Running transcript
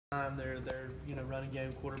They're running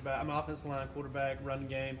game, quarterback. I'm offensive line, quarterback, running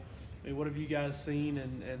game. I mean, what have you guys seen,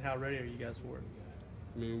 and how ready are you guys for it?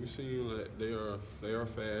 I mean, we've seen that they are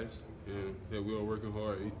fast, and that we are working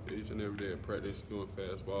hard each and every day at practice, doing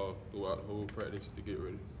fastball throughout the whole practice to get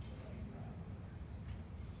ready.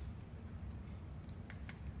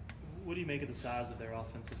 What do you make of the size of their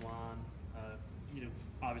offensive line?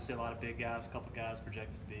 Obviously a lot of big guys, a couple guys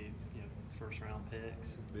projected to be, first-round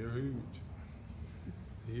picks. They're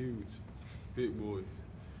huge, big boys.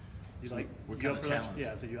 What kind of challenge?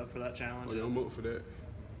 Yeah, so you up for that challenge? Oh, yeah, I'm up for that.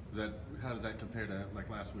 How does that compare to like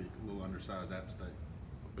last week, a little undersized App State?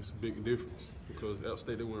 It's a big difference because App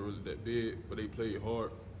State, they weren't really that big, but they played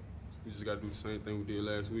hard. We just got to do the same thing we did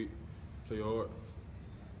last week, play hard.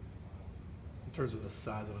 In terms of the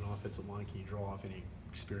size of an offensive line, can you draw off any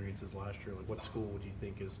experiences last year? Like, what school would you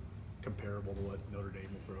think is comparable to what Notre Dame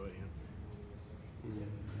will throw at you?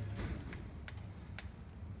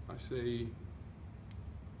 I say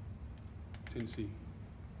Tennessee.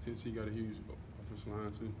 Tennessee got a huge offensive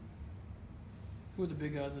line too. Who are the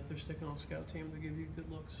big guys that they're sticking on scout team to give you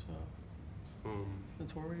good looks?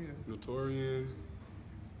 Notorian? Notorian.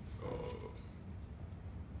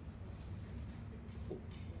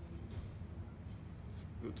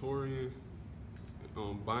 Notorian.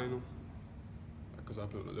 Bynum. Because I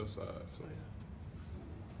play on the left side. So. Oh, yeah.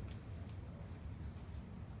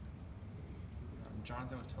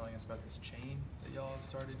 Jonathan was telling us about this chain that y'all have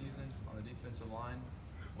started using on the defensive line.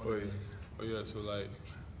 What is this? Oh yeah, so like,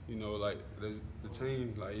 the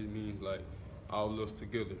chain, like it means like all of us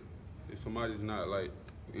together. If somebody's not like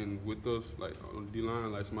in with us, like on the D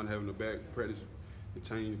line, like somebody having a back practice, the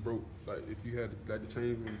chain broke. Like if you had like the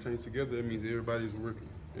chain, when the chain's together, it means everybody's working,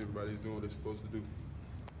 everybody's doing what they're supposed to do.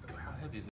 How heavy is it?